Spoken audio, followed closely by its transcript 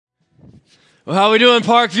Well, how we doing,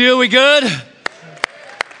 Parkview? We good?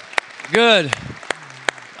 Good.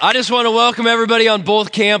 I just want to welcome everybody on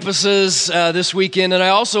both campuses this weekend, and I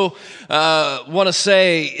also want to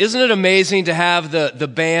say, isn't it amazing to have the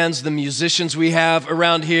bands, the musicians we have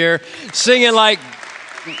around here singing like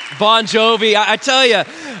Bon Jovi? I tell you,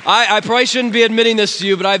 I probably shouldn't be admitting this to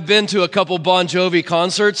you, but I've been to a couple Bon Jovi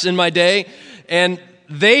concerts in my day, and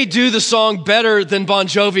they do the song better than Bon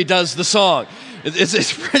Jovi does the song.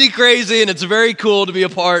 It's pretty crazy, and it's very cool to be a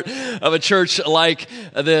part of a church like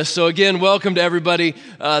this. So again, welcome to everybody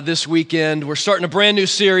this weekend. We're starting a brand new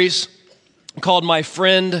series called My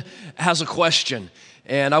Friend Has a Question.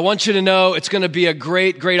 And I want you to know it's going to be a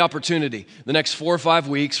great opportunity the next 4 or 5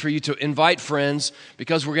 weeks for you to invite friends,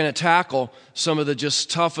 because we're going to tackle some of the just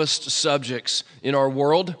toughest subjects in our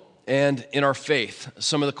world and in our faith.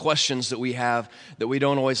 Some of the questions that we have that we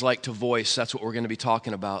don't always like to voice, that's what we're going to be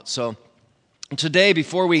talking about. So today,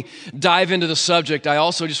 before we dive into the subject, I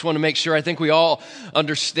also just want to make sure, I think we all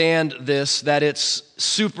understand this, that it's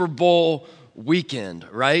Super Bowl weekend,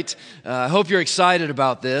 right? I hope you're excited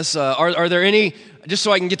about this. Are there any, just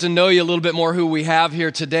so I can get to know you a little bit more who we have here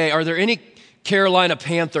today, are there any Carolina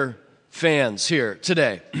Panther fans here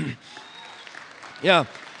today? Yeah.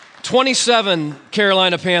 27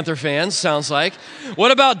 Carolina Panther fans, sounds like.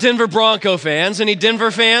 What about Denver Bronco fans? Any Denver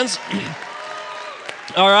fans?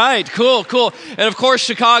 All right, cool. And of course,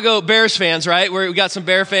 Chicago Bears fans, right? We got some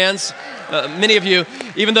Bear fans. Many of you,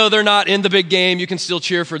 even though they're not in the big game, you can still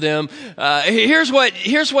cheer for them. Here's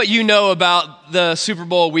what you know about the Super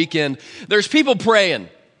Bowl weekend. There's people praying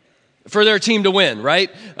for their team to win,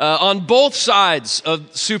 right? On both sides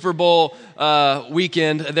of Super Bowl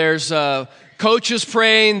weekend, there's coaches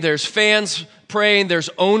praying, there's fans praying, there's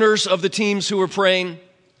owners of the teams who are praying.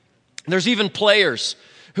 There's even players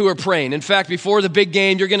who are praying. In fact, before the big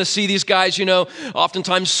game, you're going to see these guys,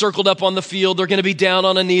 oftentimes circled up on the field. They're going to be down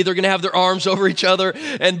on a knee. They're going to have their arms over each other.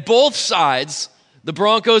 And both sides, the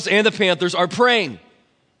Broncos and the Panthers, are praying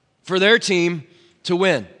for their team to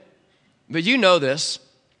win. But you know this.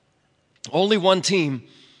 Only one team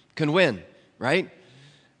can win, right?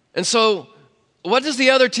 And so what does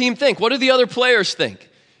the other team think? What do the other players think?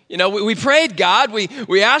 We prayed, God.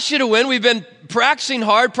 We asked you to win. We've been practicing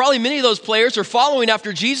hard. Probably many of those players are following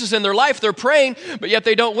after Jesus in their life. They're praying, but yet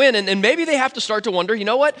they don't win. And maybe they have to start to wonder,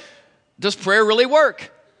 what? Does prayer really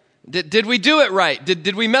work? Did we do it right?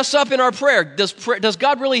 Did we mess up in our prayer? Does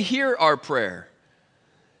God really hear our prayer?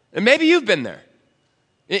 And maybe you've been there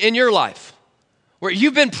in your life, where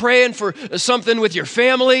you've been praying for something with your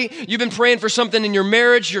family. You've been praying for something in your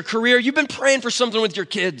marriage, your career. You've been praying for something with your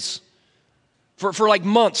kids for like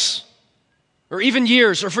months or even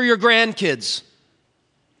years, or for your grandkids.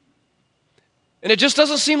 And it just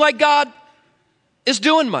doesn't seem like God is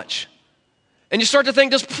doing much. And you start to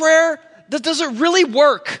think, does it really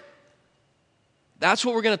work? That's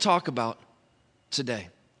what we're going to talk about today.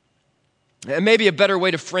 And maybe a better way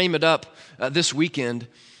to frame it up this weekend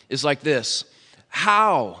is like this.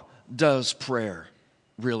 How does prayer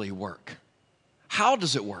really work? How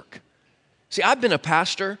does it work? See, I've been a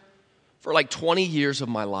pastor for like 20 years of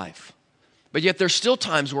my life. But yet there's still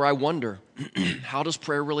times where I wonder, how does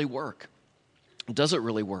prayer really work? Does it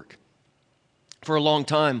really work? For a long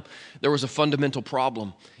time, there was a fundamental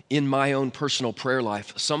problem in my own personal prayer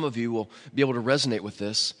life. Some of you will be able to resonate with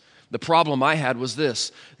this. The problem I had was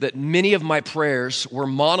this, that many of my prayers were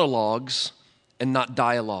monologues and not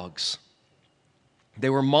dialogues. They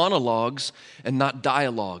were monologues and not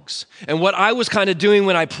dialogues. And what I was kind of doing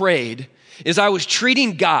when I prayed is I was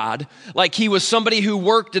treating God like he was somebody who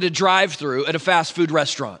worked at a drive-thru at a fast food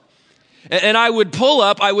restaurant. And I would pull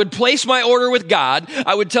up, I would place my order with God,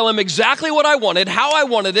 I would tell him exactly what I wanted, how I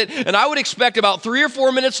wanted it, and I would expect about 3 or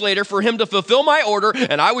 4 minutes later for him to fulfill my order,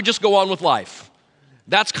 and I would just go on with life.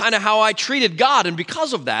 That's kind of how I treated God, and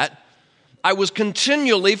because of that, I was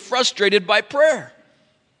continually frustrated by prayer,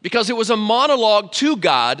 because it was a monologue to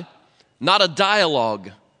God, not a dialogue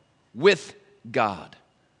with God.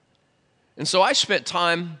 And so I spent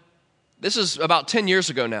time, this is about 10 years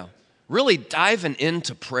ago now, really diving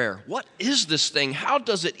into prayer. What is this thing? How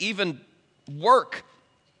does it even work?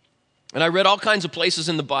 And I read all kinds of places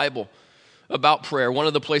in the Bible about prayer. One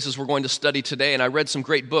of the places we're going to study today, and I read some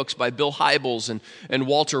great books by Bill Hybels and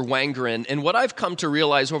Walter Wangerin. And what I've come to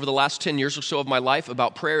realize over the last 10 years or so of my life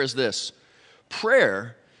about prayer is this.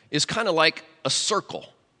 Prayer is kind of like a circle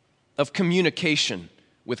of communication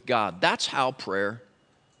with God. That's how prayer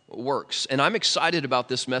works. And I'm excited about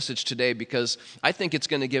this message today because I think it's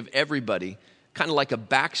going to give everybody kind of like a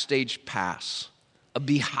backstage pass, a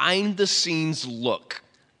behind-the-scenes look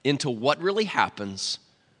into what really happens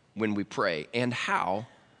when we pray and how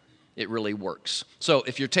it really works. So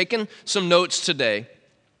if you're taking some notes today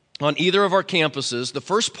on either of our campuses, the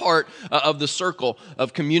first part of the circle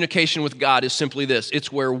of communication with God is simply this.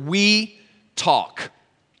 It's where we talk.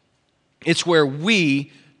 It's where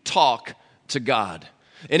we talk to God.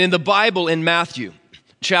 And in the Bible, in Matthew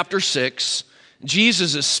chapter 6,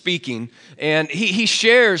 Jesus is speaking, and he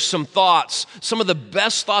shares some thoughts, some of the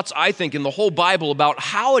best thoughts, I think, in the whole Bible about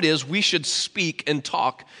how it is we should speak and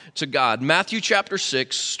talk to God. Matthew chapter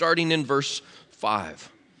 6, starting in verse 5.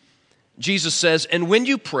 Jesus says, "And when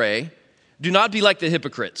you pray, do not be like the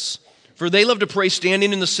hypocrites, for they love to pray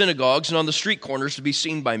standing in the synagogues and on the street corners to be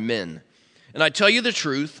seen by men. And I tell you the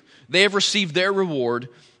truth, they have received their reward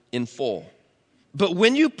in full. But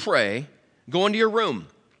when you pray, go into your room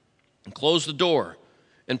and close the door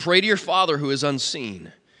and pray to your Father who is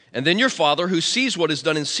unseen. And then your Father who sees what is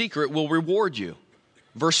done in secret will reward you."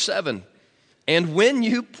 Verse 7, "And when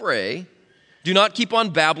you pray, do not keep on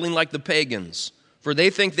babbling like the pagans, for they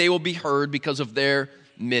think they will be heard because of their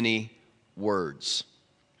many words."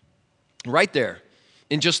 Right there,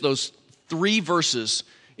 in just those 3 verses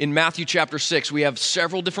in Matthew chapter 6, we have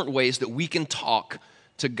several different ways that we can talk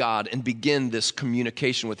to God and begin this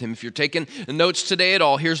communication with Him. If you're taking notes today at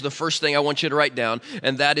all, here's the first thing I want you to write down,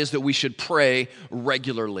 and that is that we should pray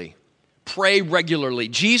regularly. Pray regularly.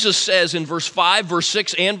 Jesus says in verse 5, verse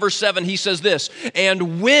 6, and verse 7, He says this,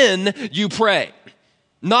 "And when you pray,"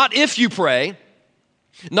 not if you pray,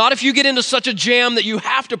 not if you get into such a jam that you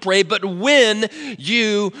have to pray, but when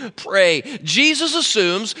you pray. Jesus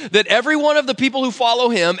assumes that every one of the people who follow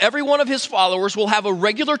Him, every one of His followers will have a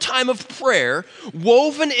regular time of prayer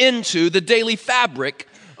woven into the daily fabric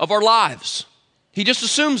of our lives. He just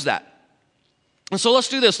assumes that. And so let's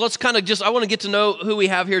do this. Let's kind of I want to get to know who we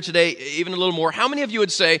have here today even a little more. How many of you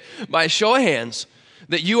would say, by a show of hands,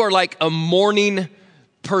 that you are like a morning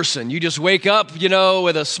person? You just wake up,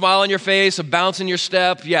 with a smile on your face, a bounce in your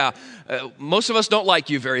step. Yeah, most of us don't like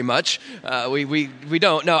you very much. We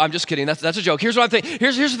don't. No, I'm just kidding. That's a joke. Here's what I'm thinking.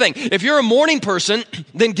 Here's the thing. If you're a morning person,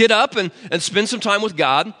 then get up and spend some time with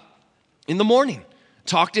God in the morning.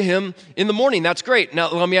 Talk to Him in the morning. That's great. Now,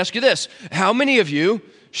 let me ask you this. How many of you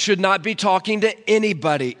should not be talking to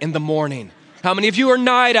anybody in the morning? How many of you are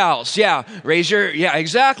night owls? Yeah, yeah,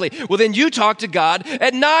 exactly. Well, then you talk to God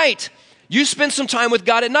at night. You spend some time with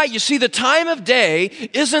God at night. You see, the time of day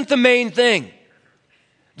isn't the main thing.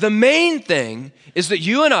 The main thing is that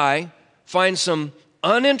you and I find some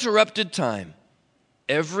uninterrupted time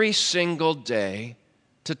every single day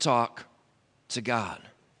to talk to God,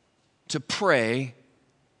 to pray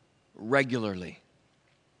regularly.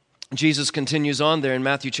 Jesus continues on there in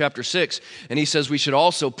Matthew chapter 6, and He says we should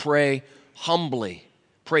also pray humbly.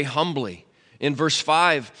 Pray humbly. In verse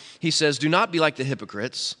 5, He says, "Do not be like the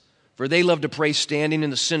hypocrites, for they love to pray standing in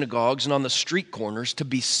the synagogues and on the street corners to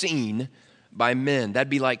be seen by men." That'd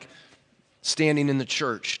be like standing in the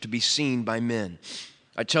church to be seen by men.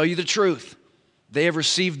 I tell you the truth, they have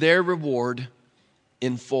received their reward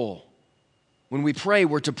in full. When we pray,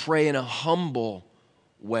 we're to pray in a humble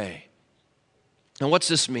way. Now, what's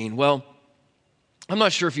this mean? Well, I'm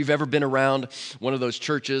not sure if you've ever been around one of those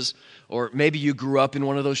churches, or maybe you grew up in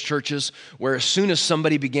one of those churches where as soon as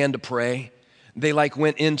somebody began to pray, they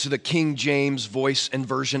went into the King James voice and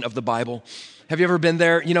version of the Bible. Have you ever been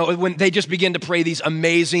there? When they just begin to pray these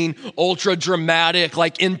amazing, ultra dramatic,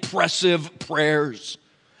 impressive prayers.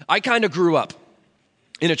 I kind of grew up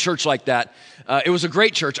in a church like that. It was a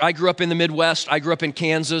great church. I grew up in the Midwest. I grew up in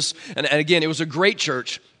Kansas. And again, it was a great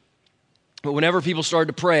church. But whenever people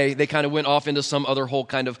started to pray, they kind of went off into some other whole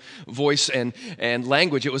kind of voice and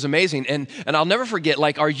language. It was amazing. And I'll never forget,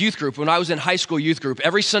 our youth group, when I was in high school youth group,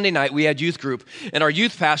 every Sunday night we had youth group. And our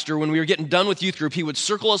youth pastor, when we were getting done with youth group, he would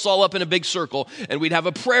circle us all up in a big circle, and we'd have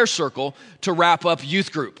a prayer circle to wrap up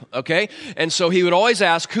youth group, okay? And so he would always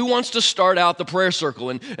ask, who wants to start out the prayer circle?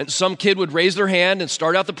 And some kid would raise their hand and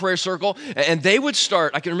start out the prayer circle, and they would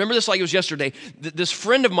start. I can remember this like it was yesterday. This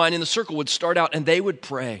friend of mine in the circle would start out, and they would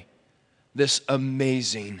pray this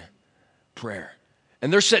amazing prayer.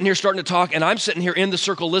 And they're sitting here starting to talk, and I'm sitting here in the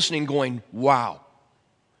circle listening going, wow,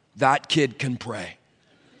 that kid can pray.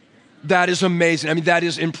 That is amazing. I mean, that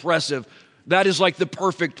is impressive. That is like the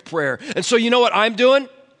perfect prayer. And so you know what I'm doing?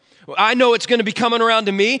 I know it's going to be coming around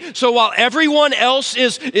to me. So while everyone else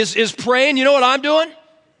is praying, you know what I'm doing?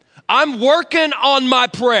 I'm working on my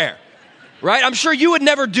prayer. Right? I'm sure you would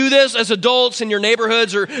never do this as adults in your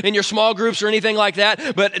neighborhoods or in your small groups or anything like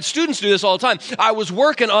that, but students do this all the time. I was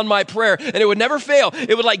working on my prayer, and it would never fail.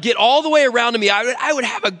 It would get all the way around to me. I would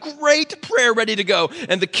have a great prayer ready to go,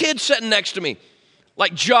 and the kid sitting next to me,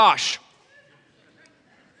 like Josh.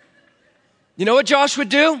 You know what Josh would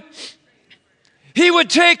do? He would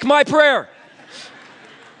take my prayer.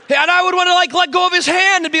 And I would want to let go of his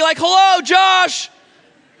hand and be like, hello, Josh.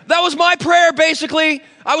 That was my prayer, basically.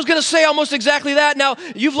 I was going to say almost exactly that. Now,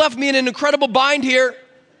 you've left me in an incredible bind here.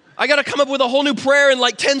 I got to come up with a whole new prayer in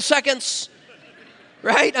 10 seconds.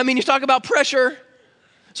 Right? I mean, you talk about pressure.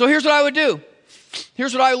 So here's what I would do.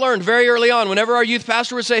 Here's what I learned very early on. Whenever our youth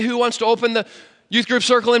pastor would say, who wants to open the youth group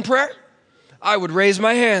circle in prayer? I would raise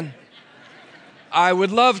my hand. I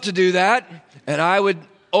would love to do that. And I would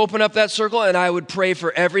open up that circle and I would pray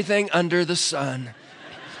for everything under the sun.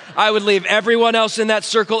 I would leave everyone else in that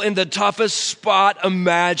circle in the toughest spot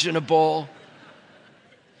imaginable.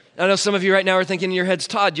 I know some of you right now are thinking in your heads,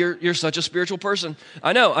 Todd, you're such a spiritual person.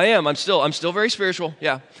 I know, I am. I'm still very spiritual.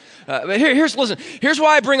 Yeah. But here's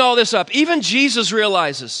why I bring all this up. Even Jesus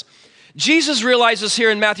realizes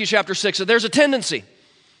here in Matthew chapter 6 that there's a tendency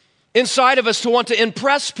inside of us to want to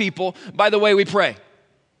impress people by the way we pray.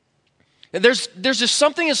 And there's just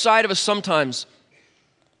something inside of us sometimes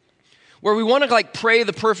where we want to pray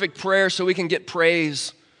the perfect prayer so we can get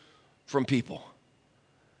praise from people.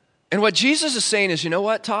 And what Jesus is saying is, you know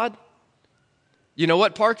what, Todd? You know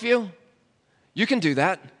what, Parkview? You can do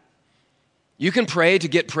that. You can pray to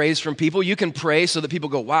get praise from people. You can pray so that people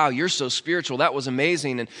go, wow, you're so spiritual. That was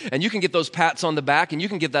amazing. And you can get those pats on the back and you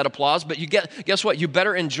can get that applause. But guess what? You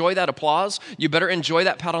better enjoy that applause. You better enjoy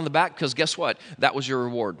that pat on the back because guess what? That was your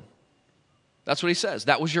reward. That's what he says.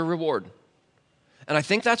 That was your reward. And I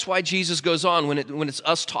think that's why Jesus goes on when it's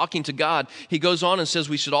us talking to God. He goes on and says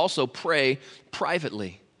we should also pray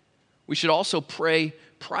privately. We should also pray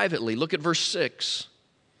privately. Look at verse 6.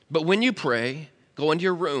 But when you pray, go into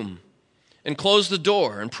your room and close the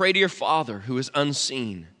door and pray to your Father who is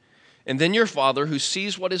unseen. And then your Father who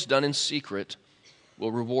sees what is done in secret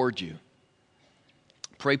will reward you.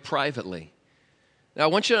 Pray privately. Now I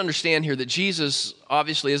want you to understand here that Jesus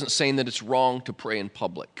obviously isn't saying that it's wrong to pray in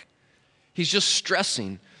public. He's just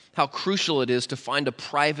stressing how crucial it is to find a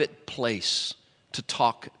private place to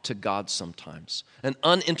talk to God sometimes. An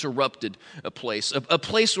uninterrupted place. A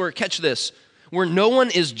place where, catch this, where no one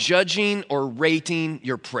is judging or rating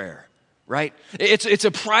your prayer. Right? It's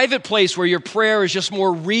a private place where your prayer is just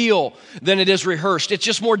more real than it is rehearsed. It's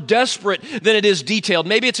just more desperate than it is detailed.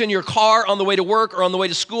 Maybe it's in your car on the way to work or on the way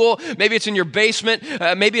to school. Maybe it's in your basement.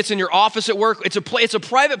 Maybe it's in your office at work. It's a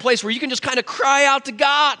private place where you can just kind of cry out to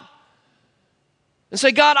God and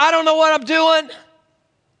say, God, I don't know what I'm doing.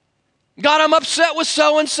 God, I'm upset with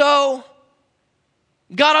so-and-so.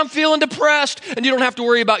 God, I'm feeling depressed. And you don't have to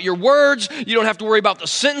worry about your words. You don't have to worry about the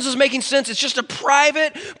sentences making sense. It's just a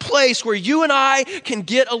private place where you and I can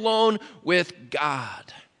get alone with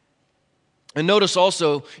God. And notice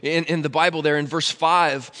also in the Bible there in verse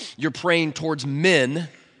 5, you're praying towards men,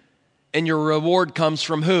 and your reward comes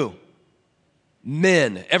from who?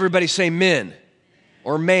 Men. Everybody say men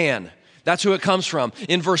or man. That's who it comes from.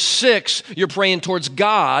 In verse 6, you're praying towards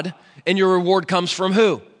God, and your reward comes from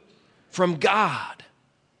who? From God.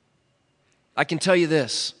 I can tell you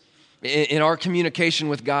this, in our communication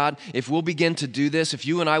with God, if we'll begin to do this, if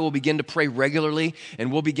you and I will begin to pray regularly,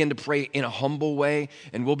 and we'll begin to pray in a humble way,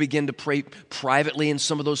 and we'll begin to pray privately in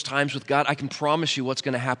some of those times with God, I can promise you what's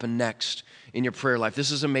going to happen next in your prayer life.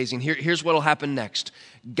 This is amazing. Here's what will happen next.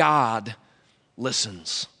 God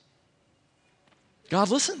listens. God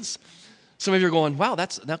listens. Some of you are going, wow,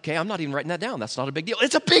 that's okay. I'm not even writing that down. That's not a big deal.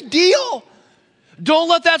 It's a big deal. Don't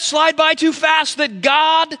let that slide by too fast that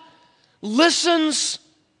God listens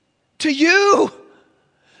to you.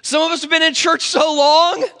 Some of us have been in church so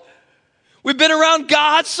long. We've been around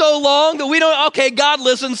God so long that we don't, okay, God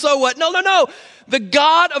listens, so what? No. The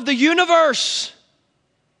God of the universe,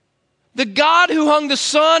 the God who hung the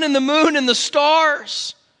sun and the moon and the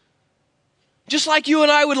stars, just like you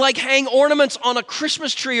and I would hang ornaments on a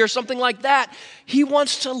Christmas tree or something like that, He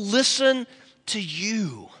wants to listen to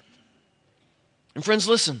you. And friends,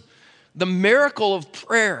 listen, the miracle of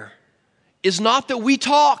prayer is not that we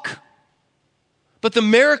talk, but the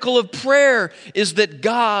miracle of prayer is that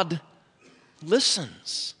God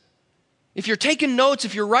listens. If you're taking notes,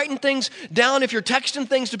 if you're writing things down, if you're texting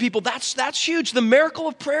things to people, that's huge. The miracle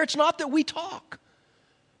of prayer, it's not that we talk,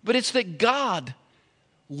 but it's that God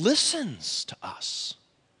listens to us.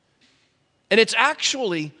 And it's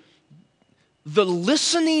actually the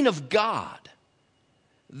listening of God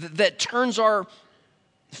that turns our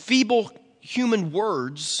feeble human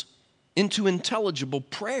words into intelligible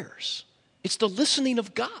prayers. It's the listening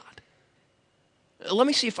of God. Let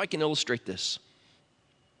me see if I can illustrate this.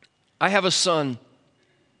 I have a son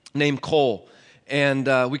named Cole, and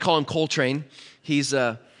we call him Coltrane. He's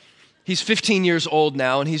 15 years old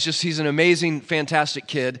now, and he's an amazing, fantastic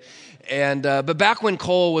kid. But back when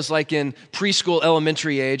Cole was like in preschool,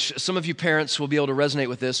 elementary age, some of you parents will be able to resonate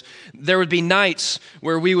with this. There would be nights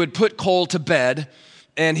where we would put Cole to bed,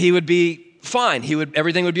 and he would be fine.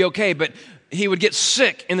 Everything would be okay, but he would get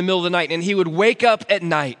sick in the middle of the night, and he would wake up at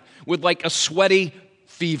night with like a sweaty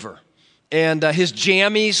fever. And his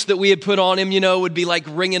jammies that we had put on him, would be like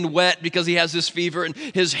wringing wet because he has this fever, and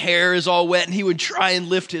his hair is all wet, and he would try and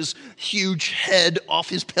lift his huge head off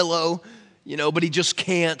his pillow, but he just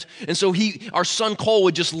can't. And so our son Cole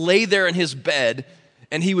would just lay there in his bed,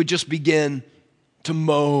 and he would just begin to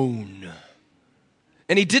moan.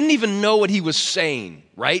 And he didn't even know what he was saying,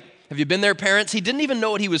 right? Have you been there, parents? He didn't even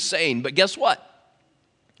know what he was saying, but guess what?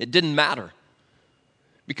 It didn't matter.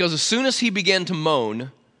 Because as soon as he began to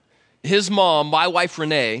moan, his mom, my wife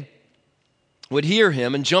Renee, would hear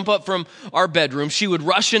him and jump up from our bedroom. She would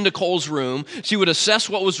rush into Cole's room. She would assess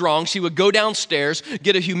what was wrong. She would go downstairs,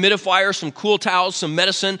 get a humidifier, some cool towels, some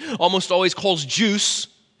medicine, almost always Cole's juice,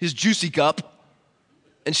 his juicy cup.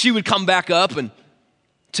 And she would come back up and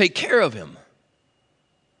take care of him.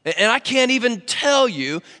 And I can't even tell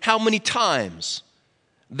you how many times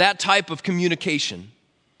that type of communication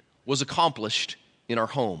was accomplished in our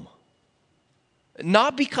home.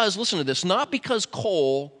 Not because, listen to this, not because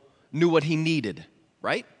Cole knew what he needed,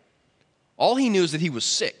 right? All he knew is that he was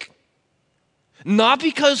sick. Not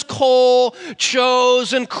because Cole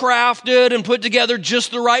chose and crafted and put together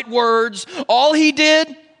just the right words. All he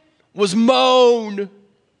did was moan.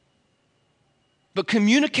 But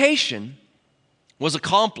communication was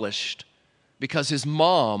accomplished because his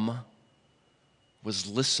mom was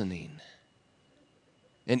listening.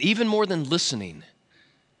 And even more than listening,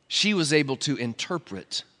 she was able to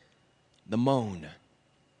interpret the moan.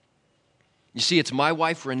 You see, it's my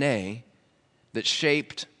wife, Renee, that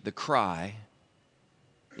shaped the cry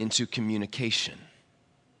into communication.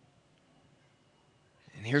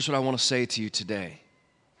 And here's what I want to say to you today.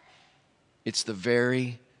 It's the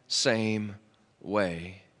very same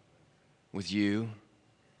way with you,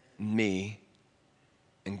 and me,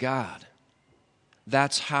 and God.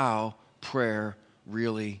 That's how prayer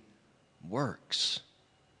really works.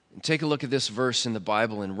 And take a look at this verse in the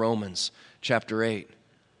Bible in Romans chapter 8.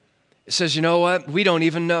 It says, you know what? We don't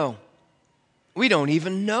even know. We don't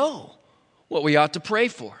even know what we ought to pray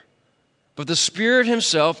for. But the Spirit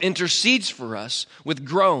Himself intercedes for us with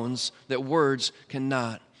groans that words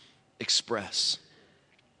cannot express.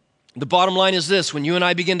 The bottom line is this: when you and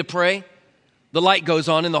I begin to pray, the light goes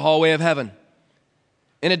on in the hallway of heaven.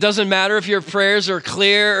 And it doesn't matter if your prayers are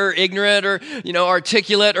clear or ignorant or,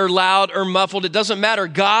 articulate or loud or muffled. It doesn't matter.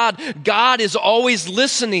 God is always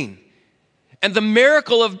listening. And the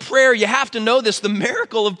miracle of prayer, you have to know this, the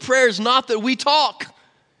miracle of prayer is not that we talk,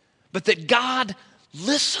 but that God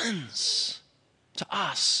listens to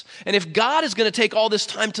us. And if God is going to take all this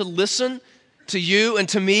time to listen to you and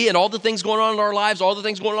to me and all the things going on in our lives, all the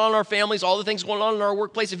things going on in our families, all the things going on in our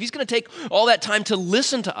workplace, if He's going to take all that time to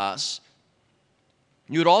listen to us,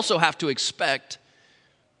 you would also have to expect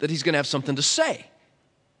that He's going to have something to say.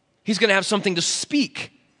 He's going to have something to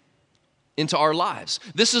speak into our lives.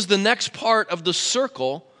 This is the next part of the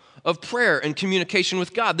circle of prayer and communication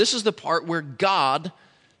with God. This is the part where God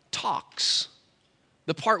talks.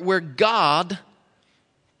 The part where God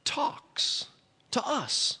talks to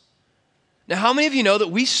us. Now, how many of you know that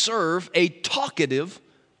we serve a talkative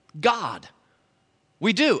God?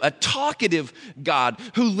 We do, a talkative God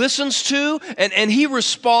who listens to and He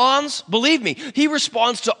responds, believe me, He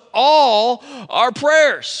responds to all our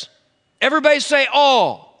prayers. Everybody say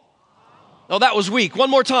all. Oh, that was weak. One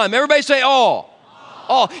more time. Everybody say all.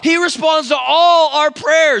 All. He responds to all our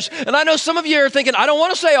prayers. And I know some of you are thinking, I don't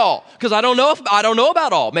want to say all because I don't know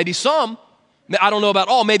about all. Maybe some. I don't know about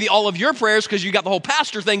all. Maybe all of your prayers because you got the whole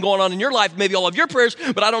pastor thing going on in your life. Maybe all of your prayers,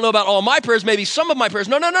 but I don't know about all my prayers. Maybe some of my prayers.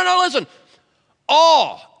 No, listen.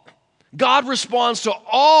 All. God responds to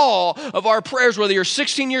all of our prayers, whether you're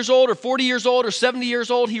 16 years old or 40 years old or 70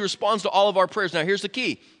 years old. He responds to all of our prayers. Now, here's the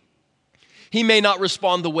key. He may not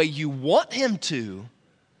respond the way you want Him to,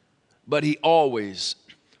 but He always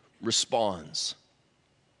responds.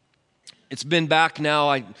 It's been back now,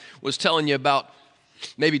 I was telling you about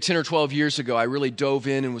maybe 10 or 12 years ago, I really dove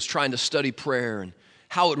in and was trying to study prayer and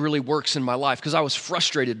how it really works in my life because I was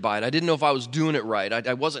frustrated by it. I didn't know if I was doing it right.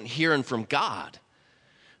 I wasn't hearing from God.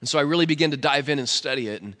 And so I really began to dive in and study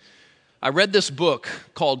it. And I read this book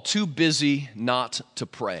called Too Busy Not to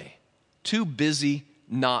Pray. Too Busy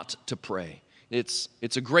Not to Pray. It's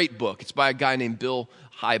a great book. It's by a guy named Bill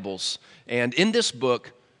Hybels. And in this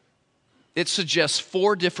book, it suggests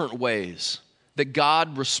 4 different ways that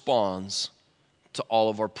God responds to all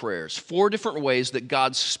of our prayers. 4 different ways that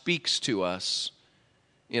God speaks to us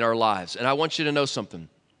in our lives. And I want you to know something.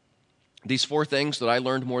 These 4 things that I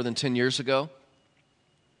learned more than 10 years ago,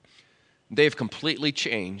 they've completely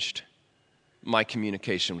changed my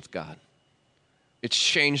communication with God. It's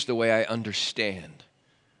changed the way I understand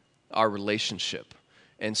our relationship.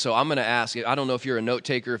 And so I'm going to ask, I don't know if you're a note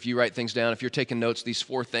taker, if you write things down, if you're taking notes, these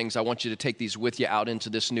 4 things, I want you to take these with you out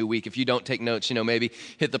into this new week. If you don't take notes, maybe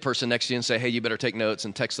hit the person next to you and say, hey, you better take notes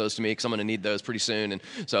and text those to me because I'm going to need those pretty soon. And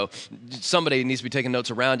so somebody needs to be taking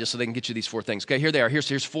notes around you so they can get you these 4 things. Okay, here they are.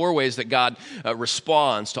 Here's 4 ways that God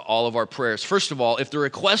responds to all of our prayers. First of all, if the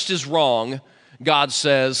request is wrong, God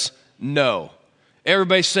says no.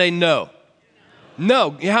 Everybody say no.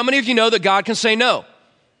 No. How many of you know that God can say no?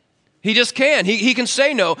 He just can. He can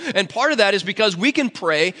say no. And part of that is because we can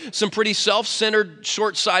pray some pretty self-centered,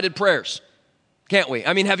 short-sighted prayers, can't we?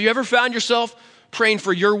 I mean, have you ever found yourself praying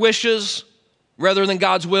for your wishes rather than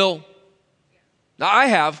God's will? Now, I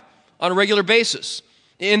have on a regular basis.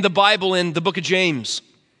 In the Bible, in the book of James,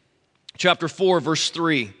 chapter 4, verse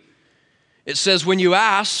 3, it says, when you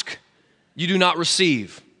ask, you do not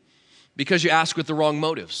receive because you ask with the wrong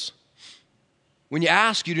motives. When you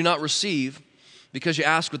ask, you do not receive because you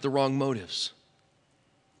ask with the wrong motives.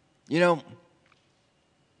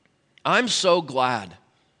 I'm so glad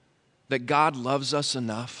that God loves us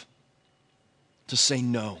enough to say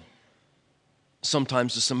no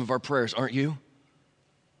sometimes to some of our prayers, aren't you?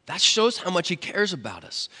 That shows how much he cares about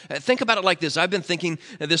us. Think about it like this. I've been thinking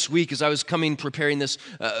this week as I was preparing this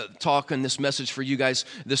talk and this message for you guys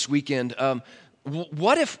this weekend.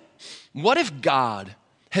 What if God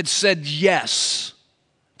had said yes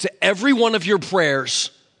to every one of your prayers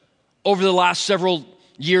over the last several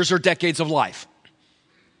years or decades of life?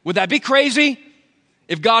 Would that be crazy?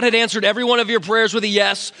 If God had answered every one of your prayers with a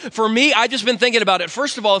yes? For me, I've just been thinking about it.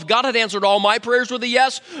 First of all, if God had answered all my prayers with a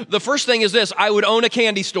yes, the first thing is this: I would own a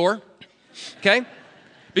candy store, okay?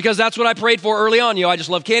 Because that's what I prayed for early on. I just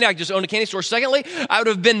love candy. I just own a candy store. Secondly, I would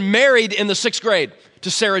have been married in the 6th grade to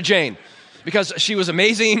Sarah Jane, because she was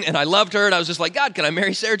amazing and I loved her, and I was just like, God, can I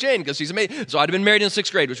marry Sarah Jane? Because she's amazing. So I'd have been married in the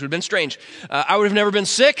 6th grade, which would have been strange. I would have never been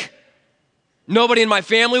sick. Nobody in my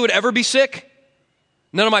family would ever be sick.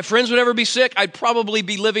 None of my friends would ever be sick. I'd probably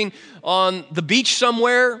be living on the beach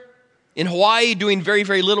somewhere in Hawaii doing very,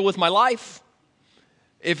 very little with my life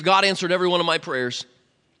if God answered every one of my prayers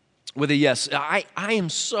with a yes. I am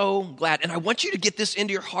so glad, and I want you to get this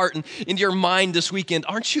into your heart and into your mind this weekend.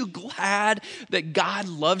 Aren't you glad that God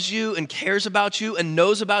loves you and cares about you and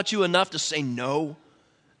knows about you enough to say no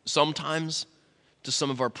sometimes to some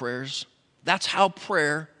of our prayers? That's how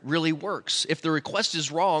prayer really works. If the request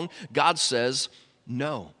is wrong, God says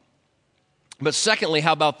no. But secondly,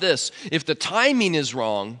 how about this? If the timing is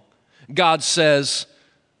wrong, God says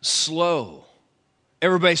slow.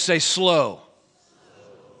 Everybody say slow.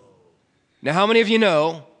 Now, how many of you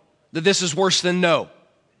know that this is worse than no?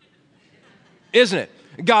 Isn't it?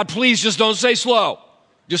 God, please just don't say slow.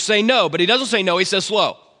 Just say no. But he doesn't say no, he says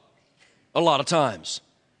slow a lot of times.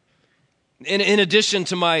 In addition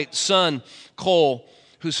to my son, Cole,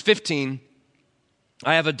 who's 15,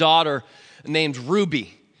 I have a daughter named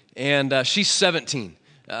Ruby, and she's 17.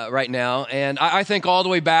 Right now, and I think all the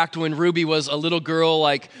way back to when Ruby was a little girl,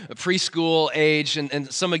 like a preschool age, and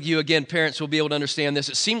some of you, again, parents will be able to understand this.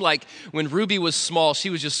 It seemed like when Ruby was small, she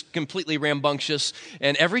was just completely rambunctious,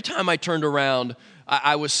 and every time I turned around,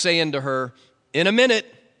 I was saying to her, in a minute,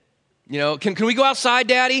 can we go outside,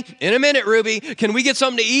 Daddy? In a minute, Ruby. Can we get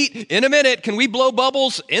something to eat? In a minute. Can we blow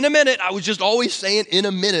bubbles? In a minute. I was just always saying in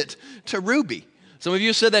a minute to Ruby. Some of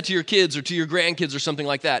you said that to your kids or to your grandkids or something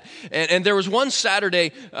like that. And there was one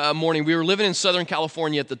Saturday morning, we were living in Southern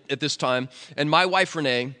California at this time, and my wife,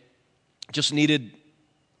 Renee, just needed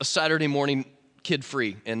a Saturday morning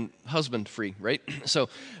kid-free and husband-free, right? So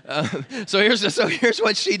here's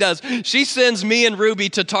what she does. She sends me and Ruby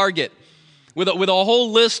to Target with a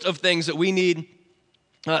whole list of things that we need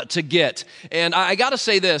to get. And I got to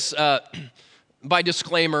say this, way of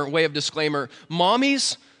disclaimer,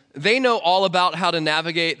 mommies, they know all about how to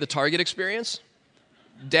navigate the Target experience.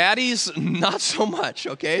 Daddies, not so much,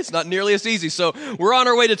 okay? It's not nearly as easy. So we're on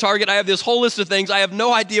our way to Target. I have this whole list of things. I have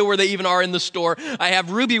no idea where they even are in the store. I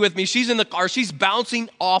have Ruby with me. She's in the car. She's bouncing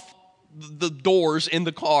off the doors in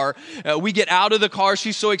the car. We get out of the car.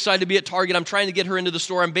 She's so excited to be at Target. I'm trying to get her into the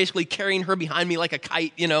store. I'm basically carrying her behind me like a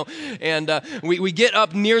kite, And we get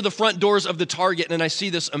up near the front doors of the Target, and I see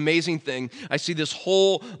this amazing thing. I see this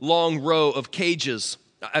whole long row of cages.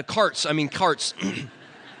 Carts,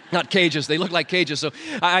 not cages. They look like cages. So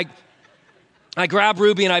I grab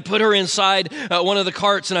Ruby and I put her inside one of the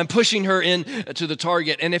carts, and I'm pushing her in to the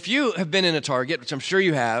Target. And if you have been in a Target, which I'm sure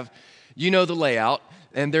you have, you know the layout.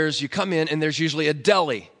 and you come in, and there's usually a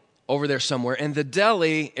deli over there somewhere. And the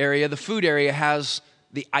deli area, the food area, has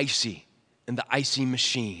the icy and the icy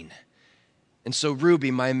machine. And so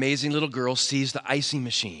Ruby, my amazing little girl, sees the icy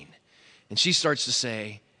machine. And she starts to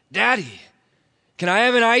say, Daddy, can I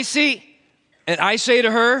have an icy? And I say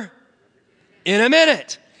to her, in a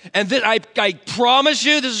minute. And then I promise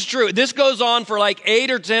you this is true. This goes on for like 8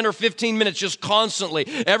 or 10 or 15 minutes just constantly.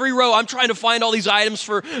 Every row, I'm trying to find all these items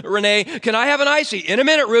for Renee. Can I have an icy? In a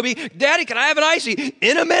minute, Ruby. Daddy, can I have an icy?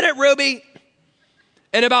 In a minute, Ruby.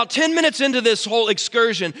 And about 10 minutes into this whole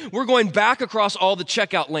excursion, we're going back across all the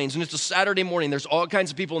checkout lanes. And it's a Saturday morning. There's all kinds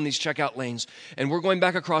of people in these checkout lanes. And we're going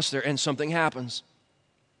back across there, and something happens.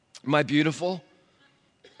 My beautiful,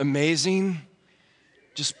 amazing,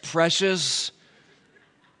 just precious,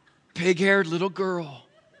 pig-haired little girl,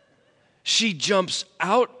 she jumps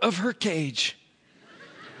out of her cage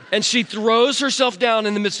and she throws herself down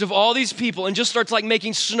in the midst of all these people and just starts like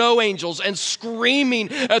making snow angels and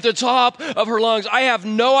screaming at the top of her lungs. I have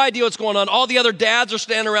no idea what's going on. All the other dads are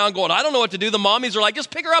standing around going, I don't know what to do. The mommies are like,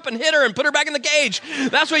 just pick her up and hit her and put her back in the cage.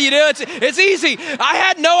 That's what you do. It's easy. I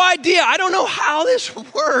had no idea. I don't know how this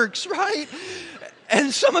works, right?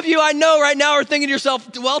 And some of you I know right now are thinking to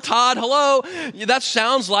yourself, well, Todd, hello. That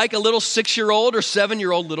sounds like a little 6-year-old or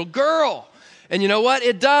 7-year-old little girl. And you know what?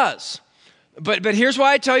 It does. But here's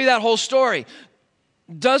why I tell you that whole story.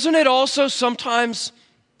 Doesn't it also sometimes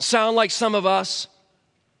sound like some of us?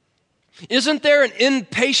 Isn't there an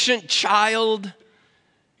impatient child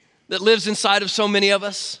that lives inside of so many of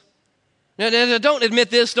us? Now, don't admit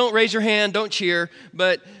this. Don't raise your hand. Don't cheer.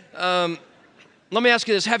 But let me ask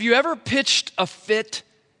you this. Have you ever pitched a fit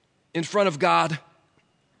in front of God?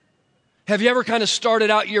 Have you ever kind of started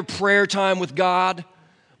out your prayer time with God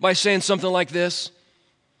by saying something like this?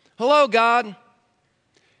 Hello, God.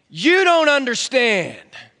 You don't understand.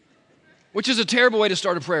 Which is a terrible way to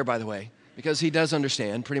start a prayer, by the way, because he does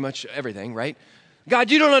understand pretty much everything, right?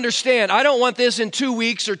 God, you don't understand. I don't want this in 2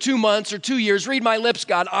 weeks or 2 months or 2 years. Read my lips,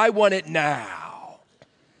 God. I want it now.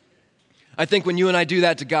 I think when you and I do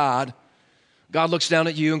that to God, God looks down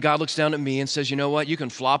at you and God looks down at me and says, you know what? You can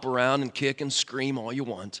flop around and kick and scream all you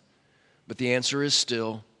want, but the answer is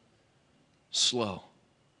still slow.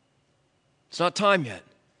 It's not time yet.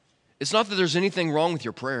 It's not that there's anything wrong with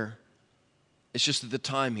your prayer. It's just that the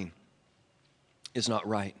timing is not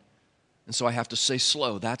right. And so I have to say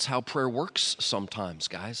slow. That's how prayer works sometimes,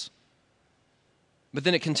 guys. But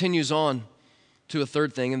then it continues on to a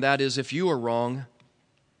third thing, and that is if you are wrong,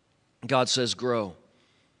 God says grow.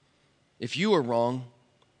 If you are wrong,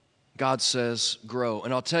 God says grow.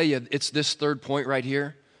 And I'll tell you, it's this third point right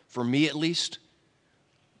here, for me at least,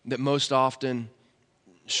 that most often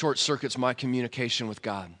short circuits my communication with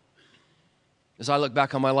God. As I look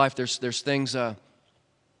back on my life, there's things I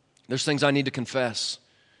need to confess.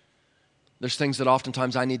 There's things that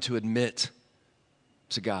oftentimes I need to admit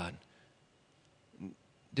to God.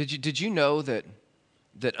 Did you know that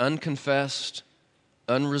unconfessed,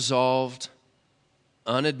 unresolved,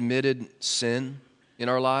 unadmitted sin in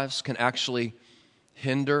our lives can actually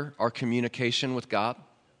hinder our communication with God?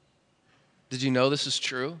 Did you know this is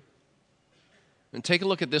true? And take a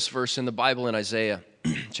look at this verse in the Bible in Isaiah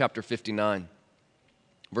chapter 59,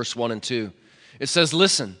 verse 1 and 2. It says,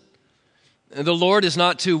 listen, the Lord is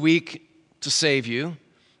not too weak to save you,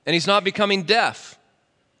 and he's not becoming deaf.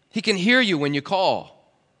 He can hear you when you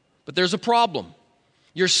call, but there's a problem.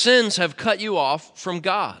 Your sins have cut you off from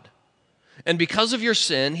God. And because of your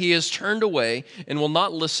sin, he has turned away and will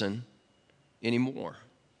not listen anymore.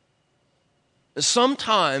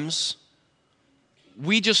 Sometimes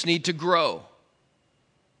we just need to grow.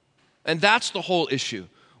 And that's the whole issue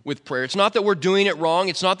with prayer. It's not that we're doing it wrong.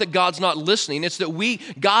 It's not that God's not listening. It's that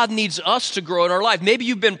God needs us to grow in our life. Maybe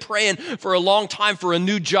you've been praying for a long time for a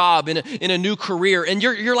new job in a new career, and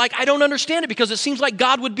you're like, I don't understand it because it seems like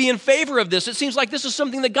God would be in favor of this. It seems like this is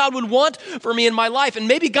something that God would want for me in my life. And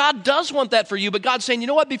maybe God does want that for you, but God's saying, you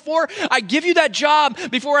know what? Before I give you that job,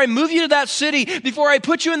 before I move you to that city, before I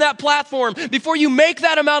put you in that platform, before you make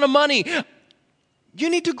that amount of money, you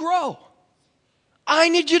need to grow. I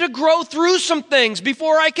need you to grow through some things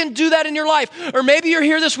before I can do that in your life. Or maybe you're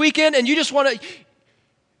here this weekend and you just want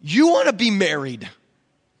to be married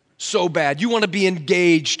so bad. You want to be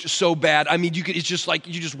engaged so bad. I mean, it's just like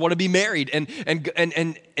you just want to be married and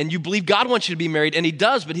you believe God wants you to be married, and he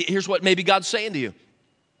does, but here's what maybe God's saying to you.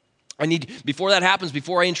 Before that happens,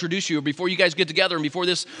 before I introduce you, or before you guys get together, and before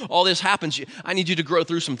all this happens, I need you to grow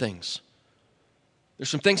through some things. There's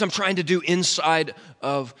some things I'm trying to do inside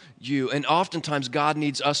of you. And oftentimes God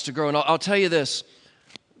needs us to grow. And I'll tell you this,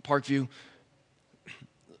 Parkview,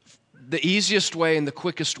 the easiest way and the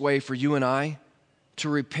quickest way for you and I to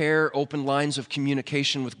repair open lines of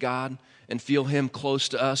communication with God and feel Him close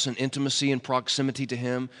to us and intimacy and proximity to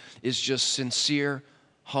Him is just sincere,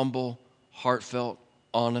 humble, heartfelt,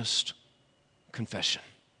 honest confession.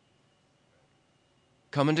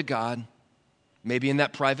 Coming to God, maybe in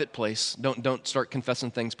that private place. Don't start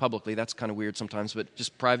confessing things publicly. That's kind of weird sometimes, but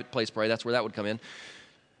just private place prayer, that's where that would come in.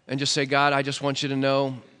 And just say, God, I just want you to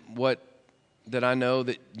know that I know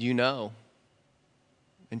that you know.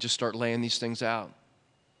 And just start laying these things out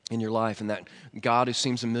in your life. And that God who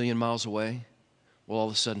seems a million miles away will all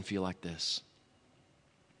of a sudden feel like this.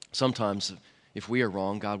 Sometimes, if we are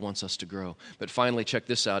wrong, God wants us to grow. But finally, check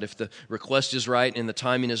this out. If the request is right and the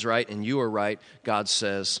timing is right and you are right, God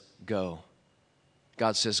says, go.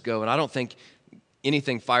 God says, go. And I don't think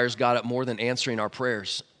anything fires God up more than answering our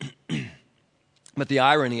prayers. But the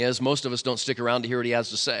irony is, most of us don't stick around to hear what He has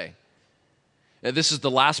to say. Now, this is the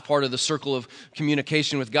last part of the circle of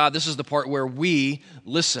communication with God. This is the part where we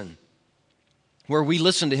listen. Where we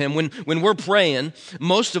listen to Him. When we're praying,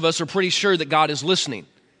 most of us are pretty sure that God is listening.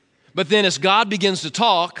 But then as God begins to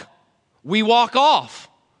talk, we walk off.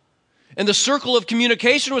 And the circle of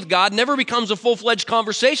communication with God never becomes a full-fledged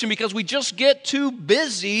conversation because we just get too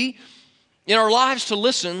busy in our lives to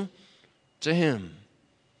listen to Him.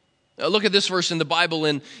 Now look at this verse in the Bible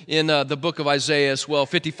in the book of Isaiah as well,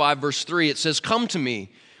 55 verse 3. It says, come to me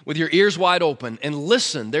with your ears wide open and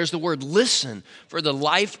listen. There's the word listen, for the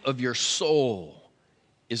life of your soul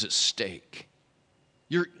is at stake.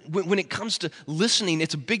 When it comes to listening,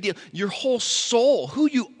 it's a big deal. Your whole soul, who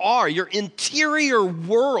you are, your interior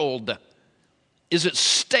world is at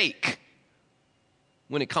stake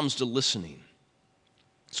when it comes to listening.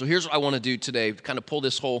 So here's what I want to do today, kind of pull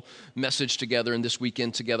this whole message together and this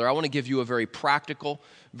weekend together. I want to give you a very practical,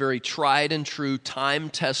 very tried and true,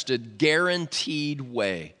 time-tested, guaranteed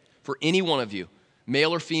way for any one of you,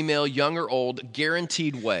 male or female, young or old,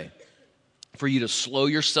 guaranteed way for you to slow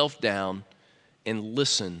yourself down and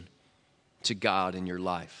listen to God in your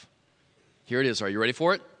life. Here it is. Are you ready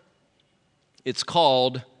for it? It's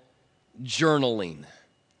called journaling.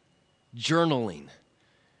 Journaling.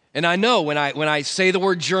 And I know when I say the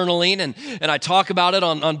word journaling and I talk about it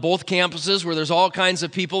on both campuses where there's all kinds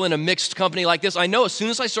of people in a mixed company like this, I know as soon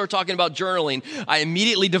as I start talking about journaling, I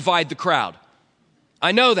immediately divide the crowd.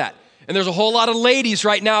 I know that. And there's a whole lot of ladies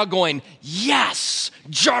right now going, yes,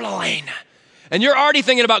 journaling. And you're already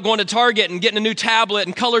thinking about going to Target and getting a new tablet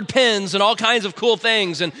and colored pens and all kinds of cool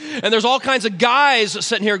things. And there's all kinds of guys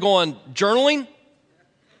sitting here going, journaling?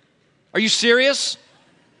 Are you serious?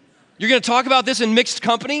 You're going to talk about this in mixed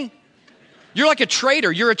company? You're like a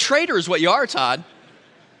traitor. You're a traitor is what you are, Todd.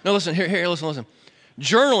 No, listen, here, listen.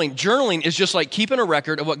 Journaling is just like keeping a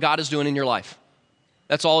record of what God is doing in your life.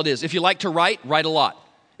 That's all it is. If you like to write a lot.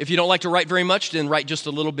 If you don't like to write very much, then write just a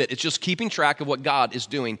little bit. It's just keeping track of what God is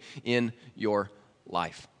doing in your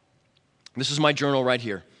life. This is my journal right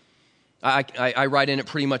here. I write in it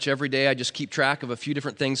pretty much every day. I just keep track of a few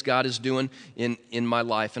different things God is doing in my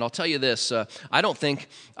life. And I'll tell you this, I don't think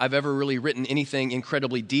I've ever really written anything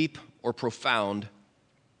incredibly deep or profound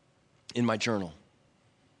in my journal.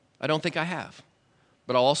 I don't think I have.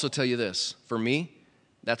 But I'll also tell you this, for me,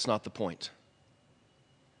 that's not the point.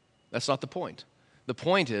 That's not the point. The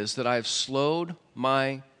point is that I've slowed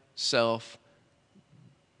myself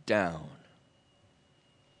down.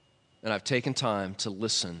 And I've taken time to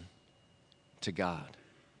listen to God.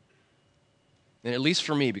 And at least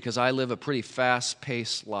for me, because I live a pretty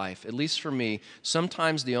fast-paced life, at least for me,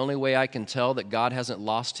 sometimes the only way I can tell that God hasn't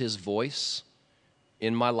lost His voice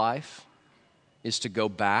in my life is to go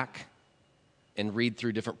back and read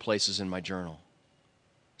through different places in my journal.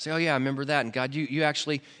 Say, oh yeah, I remember that. And God, you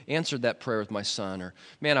actually answered that prayer with my son. Or,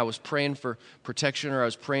 man, I was praying for protection, or I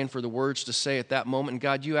was praying for the words to say at that moment. And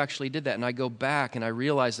God, you actually did that. And I go back and I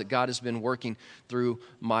realize that God has been working through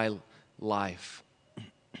my life.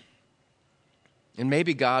 And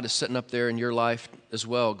maybe God is sitting up there in your life as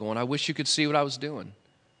well going, I wish you could see what I was doing.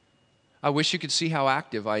 I wish you could see how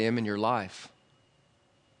active I am in your life.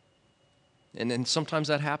 And then sometimes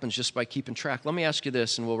that happens just by keeping track. Let me ask you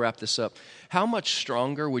this, and we'll wrap this up. How much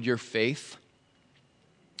stronger would your faith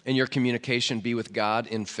and your communication be with God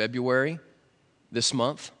in February this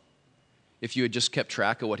month if you had just kept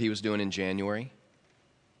track of what He was doing in January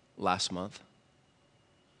last month?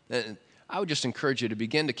 And I would just encourage you to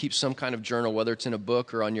begin to keep some kind of journal, whether it's in a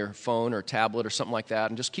book or on your phone or tablet or something like that,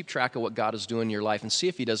 and just keep track of what God is doing in your life and see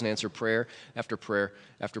if He doesn't answer prayer after prayer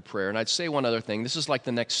after prayer. And I'd say one other thing. This is like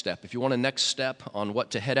the next step. If you want a next step on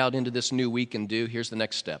what to head out into this new week and do, here's the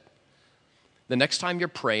next step. The next time you're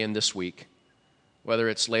praying this week, whether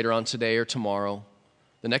it's later on today or tomorrow,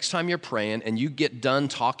 the next time you're praying and you get done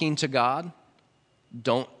talking to God,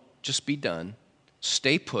 don't just be done.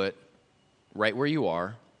 Stay put right where you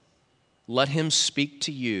are. Let him speak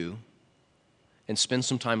to you and spend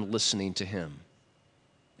some time listening to him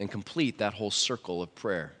and complete that whole circle of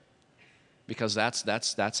prayer. Because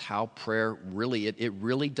that's how prayer really, it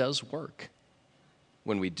really does work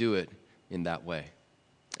when we do it in that way.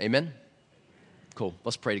 Amen? Cool.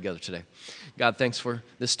 Let's pray together today. God, thanks for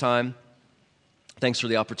this time. Thanks for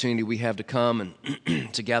the opportunity we have to come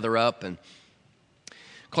and to gather up and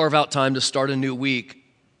carve out time to start a new week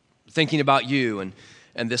thinking about you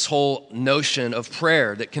and this whole notion of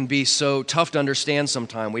prayer that can be so tough to understand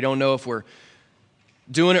sometimes. We don't know if we're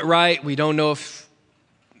doing it right. We don't know if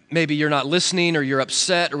maybe you're not listening or you're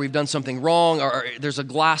upset or we've done something wrong or there's a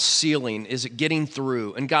glass ceiling. Is it getting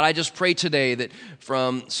through? And God, I just pray today that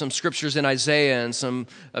from some scriptures in Isaiah and some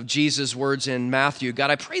of Jesus' words in Matthew,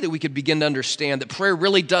 God, I pray that we could begin to understand that prayer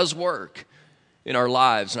really does work in our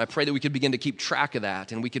lives. And I pray that we could begin to keep track of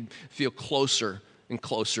that and we could feel closer and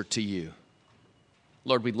closer to you.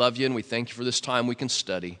 Lord, we love you and we thank you for this time we can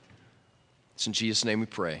study. It's in Jesus' name we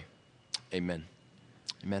pray. Amen.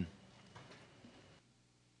 Amen.